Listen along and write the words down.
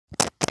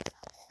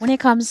When it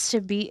comes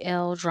to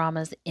BL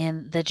dramas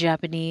in the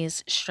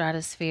Japanese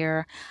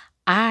stratosphere,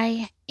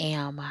 I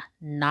am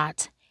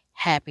not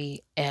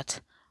happy at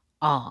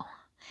all.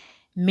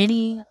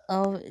 Many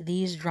of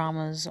these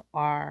dramas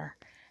are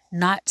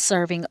not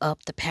serving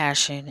up the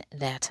passion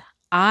that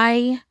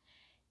I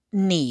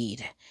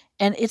need.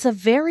 And it's a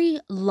very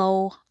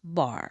low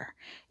bar.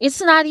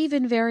 It's not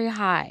even very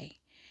high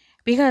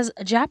because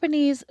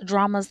Japanese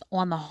dramas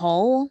on the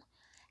whole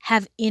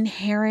have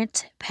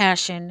inherent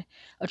passion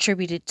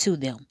attributed to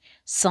them.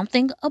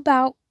 Something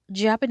about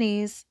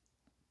Japanese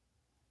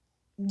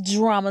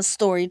drama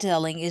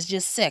storytelling is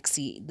just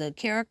sexy. The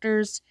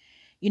characters,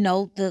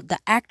 the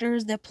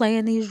actors that play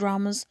in these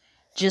dramas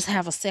just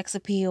have a sex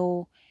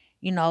appeal.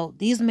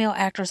 These male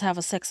actors have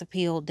a sex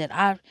appeal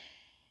that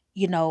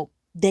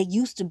they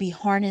used to be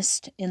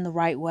harnessed in the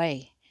right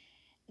way.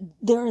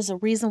 There is a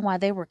reason why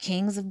they were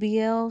kings of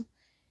BL.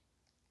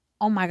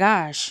 Oh my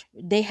gosh,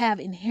 they have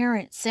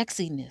inherent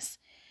sexiness.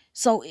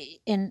 So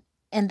and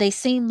they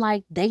seem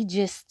like they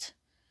just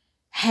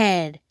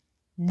had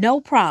no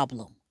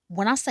problem.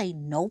 When I say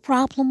no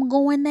problem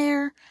going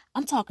there,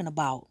 I'm talking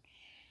about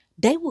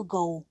they would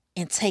go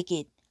and take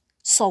it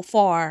so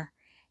far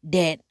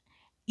that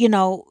you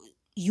know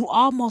you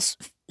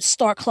almost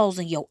start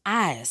closing your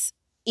eyes.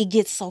 It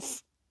gets so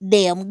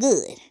damn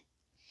good.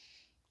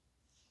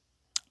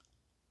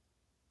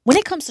 When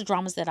it comes to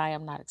dramas that I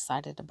am not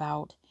excited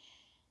about,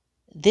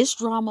 this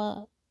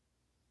drama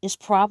is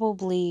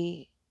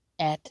probably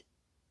at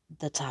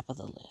the top of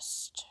the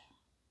list.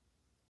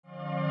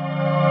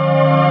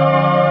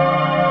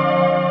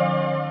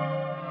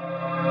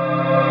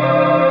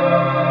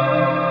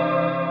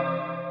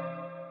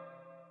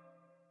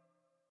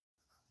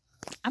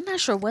 I'm not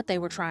sure what they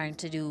were trying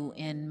to do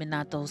in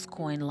Minato's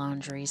Coin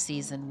Laundry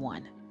season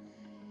 1.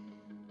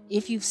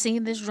 If you've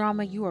seen this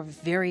drama, you are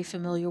very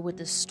familiar with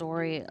the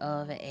story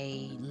of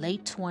a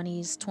late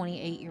 20s,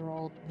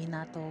 28-year-old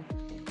Minato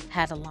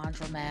had a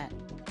laundromat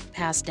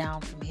passed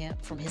down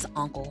from his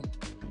uncle.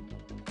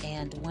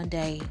 And one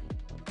day,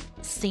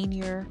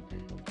 senior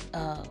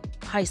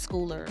high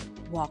schooler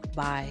walked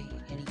by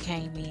and he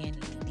came in,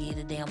 he did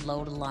a damn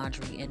load of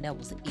laundry, and that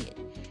was it.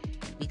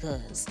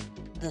 Because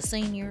the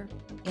senior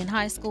in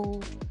high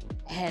school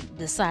had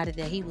decided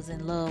that he was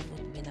in love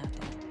with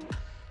Minato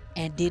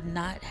and did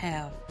not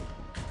have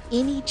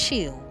any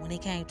chill when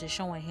it came to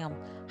showing him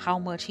how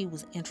much he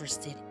was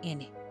interested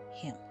in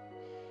him.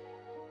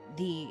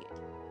 The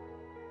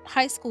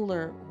high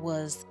schooler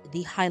was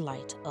the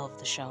highlight of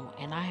the show,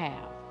 and I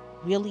have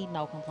really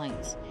no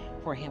complaints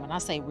for him. And I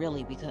say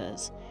really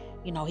because,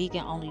 he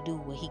can only do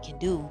what he can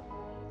do.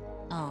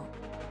 Um,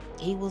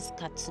 he was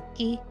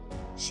Katsuki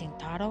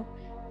Shintaro,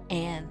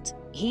 and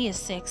he is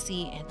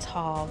sexy and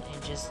tall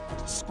and just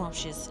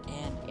scrumptious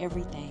and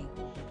everything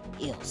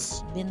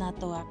else.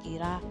 Minato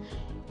Akira,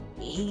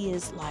 he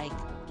is like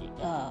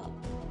uh,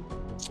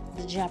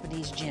 the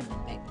Japanese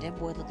Jimin, baby. That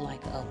boy looked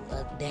like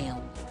a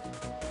damn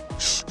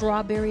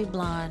strawberry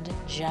blonde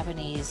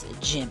Japanese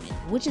Jimin,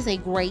 which is a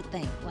great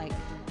thing. Like,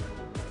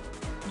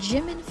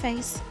 Jimin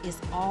face is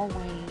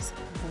always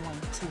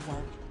going to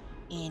work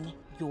in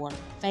your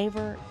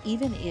favor,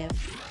 even if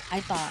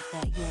I thought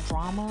that your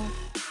drama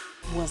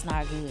was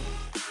not good.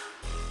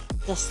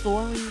 The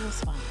story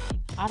was fine.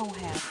 I don't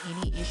have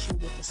any issue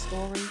with the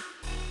story.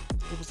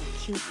 It was a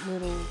cute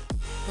little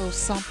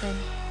something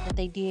that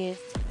they did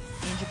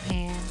in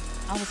Japan.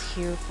 I was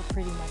here for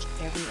pretty much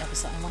every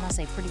episode. And when I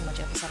say pretty much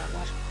episode, I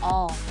watched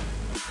all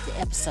the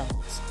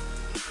episodes.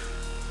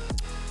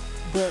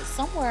 But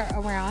somewhere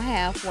around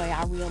halfway,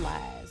 I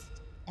realized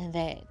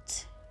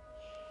that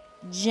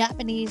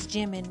Japanese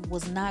Jimin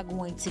was not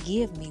going to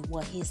give me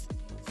what his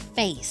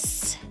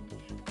face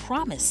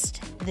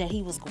promised that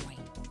he was going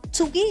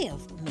to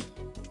give me.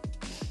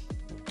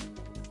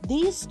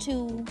 These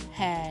two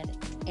had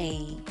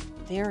a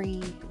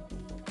very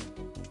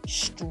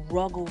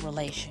struggle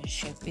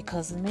relationship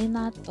because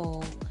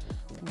Minato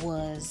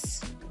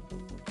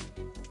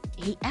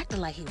he acted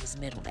like he was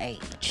middle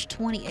aged.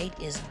 28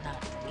 is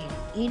not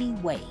in any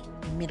way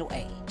middle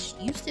aged.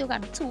 You still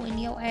got a 2 in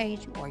your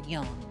age, you are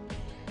young.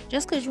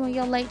 Just because you're in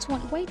your late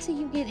 20s, wait till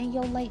you get in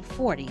your late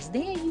 40s.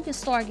 Then you can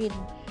start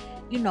getting,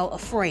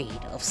 afraid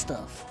of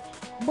stuff.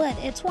 But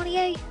at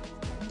 28,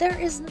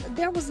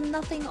 there was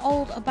nothing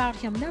old about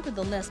him.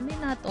 Nevertheless,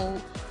 Minato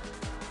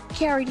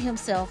carried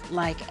himself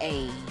like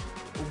a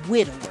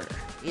widower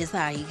is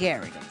how he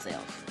carried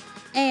himself.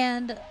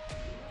 And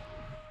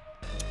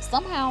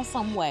somehow,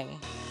 some way,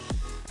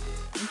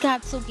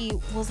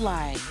 Katsuki was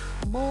like,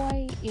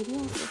 boy, if you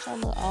don't sit your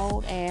little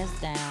old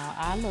ass down,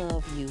 I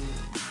love you.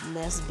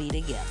 Let's be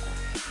together.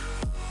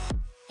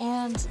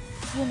 And,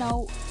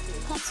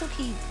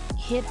 Katsuki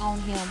hit on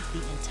him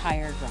the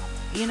entire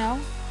drama.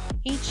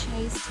 He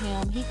chased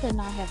him. He could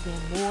not have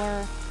been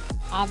more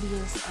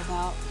obvious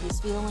about his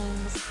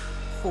feelings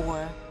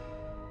for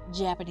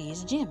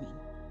Japanese Jimin.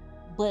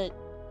 But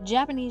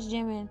Japanese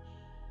Jimin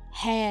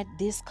had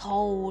this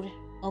code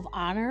of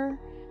honor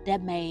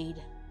that made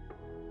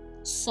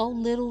so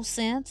little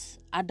sense.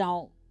 I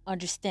don't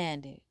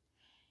understand it.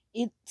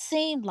 it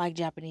seemed like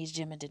Japanese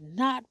Jimmy did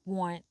not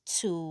want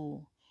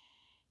to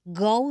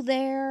go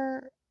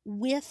there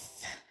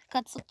with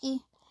Katsuki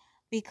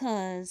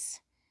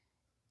because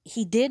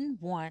he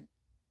didn't want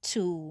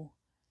to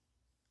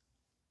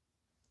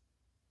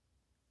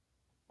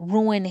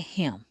ruin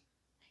him.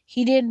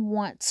 He didn't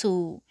want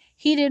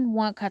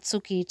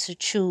Katsuki to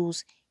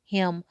choose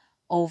him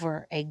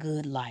over a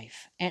good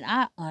life. And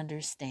I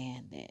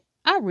understand that.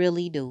 I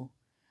really do.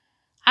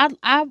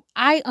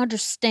 I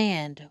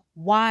understand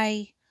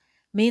why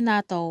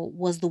Minato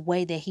was the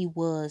way that he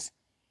was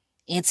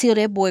until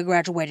that boy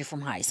graduated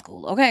from high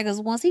school. Okay, because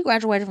once he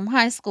graduated from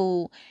high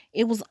school,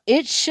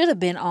 it should have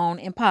been on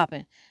and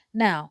popping.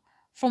 Now,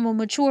 from a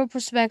mature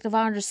perspective,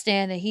 I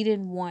understand that he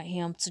didn't want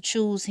him to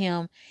choose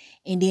him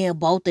and then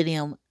both of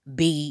them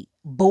be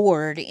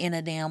bored in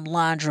a damn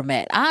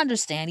laundromat. I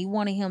understand he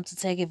wanted him to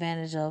take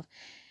advantage of,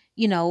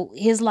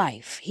 his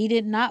life. He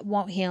did not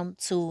want him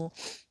to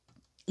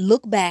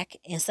look back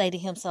and say to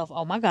himself,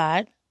 "Oh my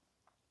God,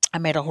 I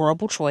made a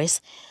horrible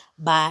choice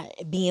by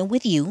being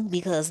with you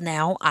because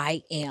now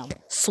I am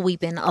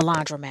sweeping a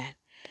laundromat."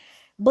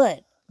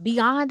 But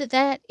beyond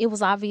that, it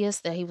was obvious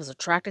that he was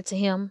attracted to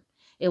him.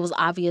 It was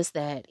obvious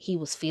that he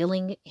was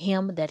feeling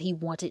him, that he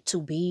wanted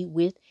to be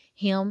with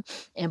him.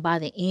 And by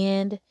the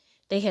end,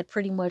 they had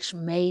pretty much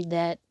made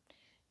that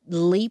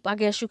leap, I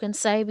guess you can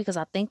say, because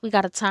I think we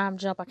got a time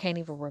jump. I can't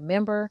even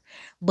remember,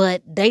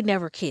 but they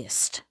never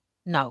kissed.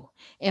 No.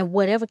 And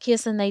whatever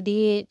kissing they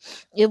did,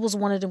 it was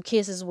one of them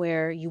kisses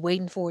where you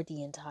waiting for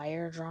the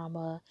entire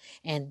drama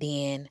and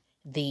then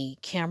the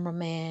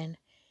cameraman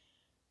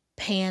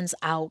pans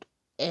out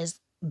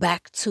as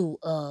back to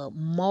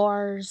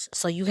Mars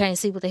so you can't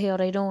see what the hell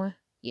they doing.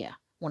 Yeah,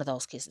 one of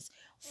those kisses.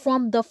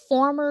 From the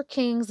former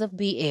kings of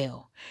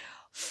BL,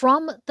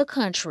 from the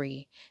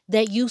country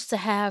that used to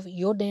have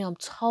your damn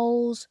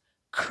toes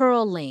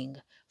curling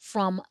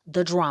from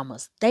the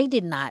dramas. They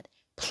did not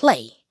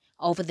play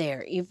over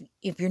there.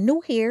 If you're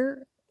new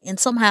here and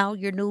somehow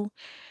you're new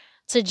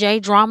to J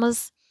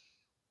dramas,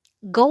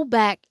 go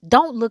back.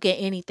 Don't look at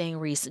anything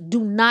recent.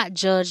 Do not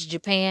judge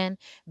Japan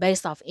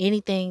based off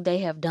anything they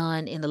have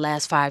done in the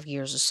last 5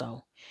 years or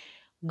so.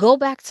 Go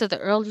back to the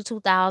early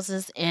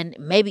 2000s and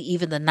maybe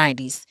even the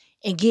 90s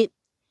and get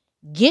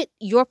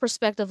your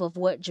perspective of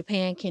what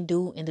Japan can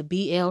do in the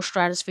BL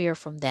stratosphere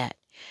from that.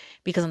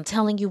 Because I'm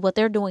telling you, what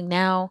they're doing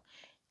now,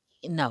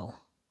 no,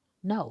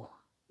 no,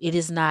 it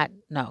is not.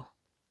 No.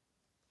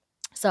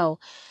 So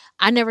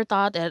I never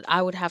thought that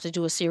I would have to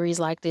do a series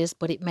like this,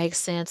 but it makes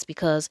sense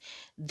because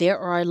there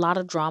are a lot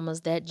of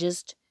dramas that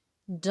just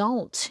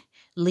don't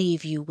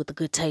leave you with a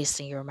good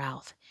taste in your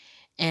mouth.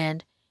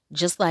 And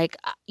just like,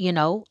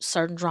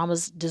 certain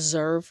dramas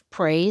deserve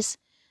praise,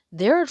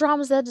 there are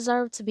dramas that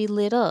deserve to be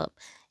lit up.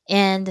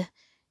 And,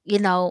 you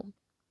know,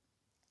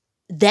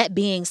 that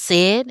being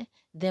said,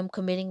 them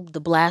committing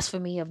the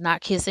blasphemy of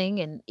not kissing,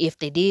 and if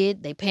they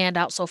did, they panned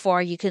out so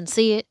far you couldn't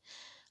see it.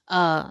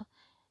 Uh,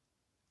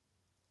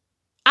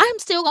 I'm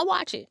still gonna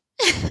watch it.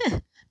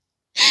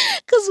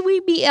 Because we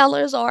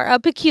BLers are a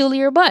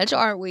peculiar bunch,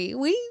 aren't we?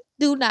 We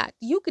do not.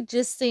 You could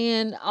just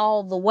send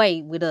all the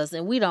way with us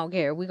and we don't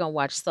care. We're going to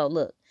watch. So,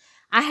 look,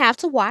 I have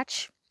to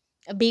watch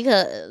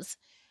because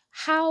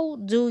how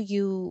do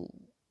you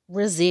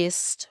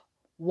resist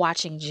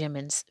watching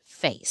Jimin's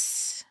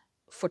face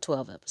for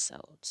 12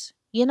 episodes?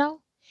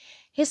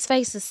 His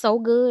face is so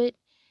good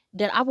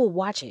that I will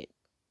watch it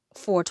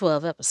for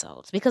 12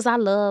 episodes because I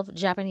love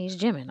Japanese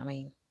Jimin. I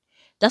mean,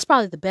 that's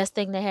probably the best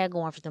thing they had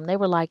going for them. They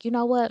were like, you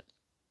know what?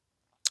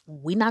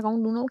 We not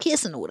gonna do no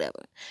kissing or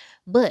whatever.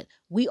 But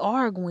we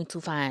are going to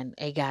find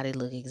a guy that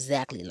look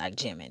exactly like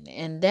Jimin.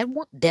 And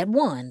that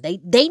one,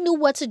 they knew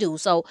what to do.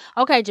 So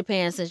okay,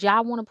 Japan, since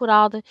y'all want to put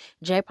all the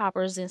J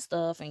poppers and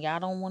stuff and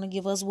y'all don't want to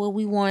give us what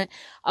we want,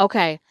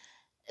 okay,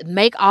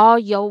 make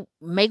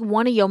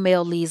one of your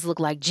male leads look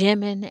like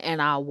Jimin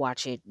and I'll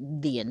watch it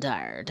the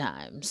entire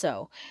time.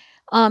 So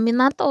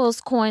Minato's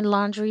Coin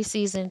Laundry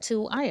season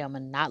 2. I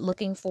am not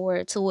looking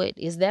forward to it.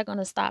 Is that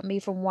gonna stop me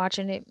from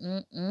watching it?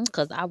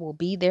 Because I will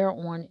be there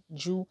on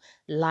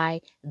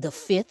July the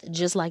 5th,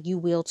 just like you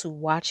will, to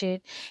watch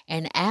it.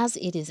 And as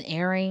it is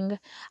airing,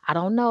 I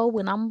don't know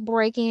when I'm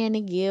breaking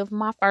and give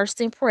my first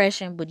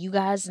impression, but you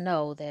guys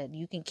know that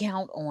you can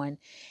count on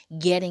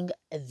getting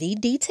the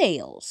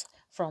details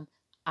from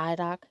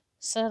Idoc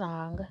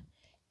Sarang.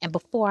 And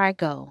before I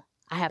go,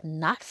 I have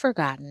not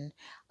forgotten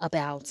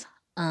about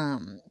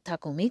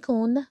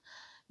Takumi-kun,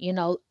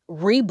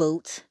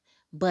 reboot.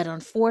 But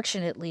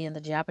unfortunately, in the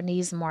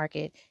Japanese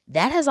market,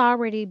 that has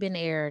already been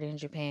aired in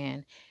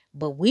Japan,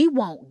 but we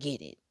won't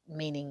get it.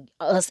 Meaning,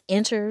 us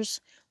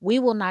enters, we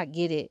will not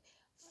get it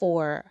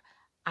for.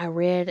 I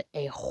read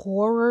a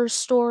horror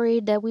story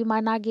that we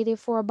might not get it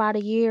for about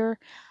a year.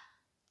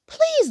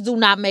 Please do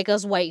not make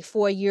us wait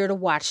for a year to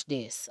watch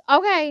this.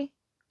 Okay?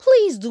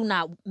 Please do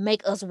not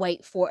make us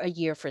wait for a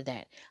year for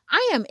that.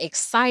 I am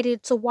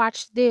excited to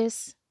watch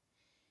this.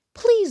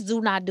 Please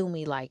do not do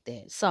me like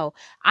that. So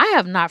I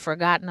have not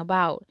forgotten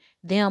about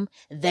them.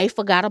 They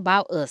forgot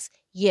about us.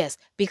 Yes,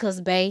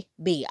 because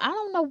baby, I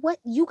don't know what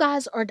you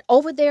guys are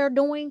over there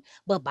doing,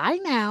 but by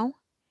now,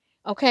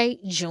 okay,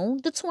 June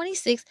the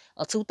 26th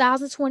of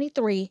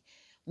 2023,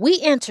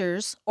 we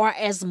enters or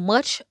as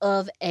much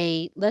of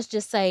a, let's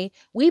just say,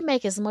 we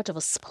make as much of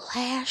a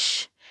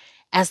splash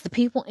as the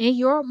people in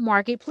your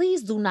market.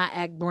 Please do not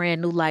act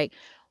brand new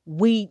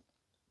we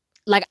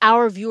like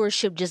our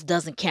viewership just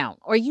doesn't count.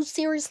 Are you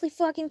seriously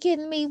fucking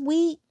kidding me?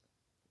 We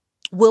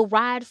will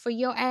ride for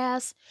your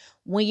ass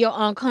when your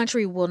own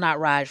country will not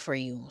ride for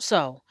you.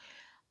 So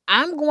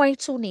I'm going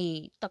to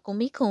need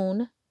Takumi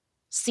Kun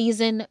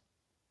season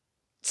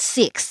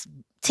 6,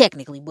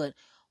 technically, but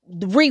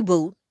the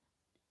reboot.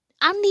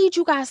 I need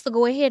you guys to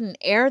go ahead and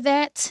air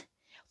that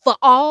for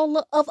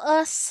all of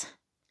us.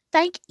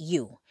 Thank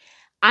you.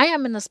 I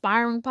am an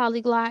aspiring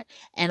polyglot,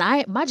 and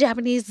my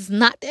Japanese is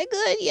not that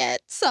good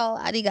yet. So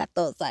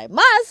arigato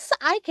gozaimasu.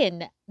 I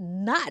can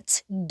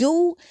not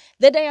do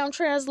the damn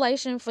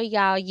translation for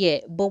y'all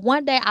yet, but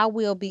one day I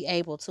will be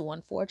able to.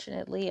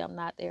 Unfortunately, I'm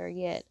not there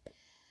yet,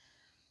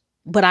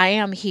 but I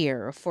am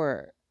here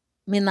for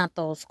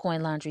Minato's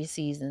Coin Laundry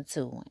season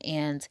 2,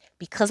 and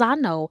because I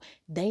know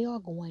they are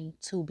going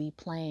to be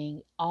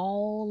playing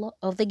all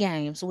of the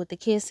games with the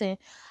kissing,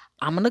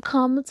 I'm gonna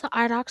come to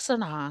Irox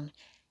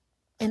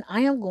and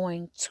I am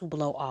going to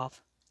blow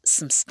off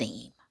some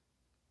steam.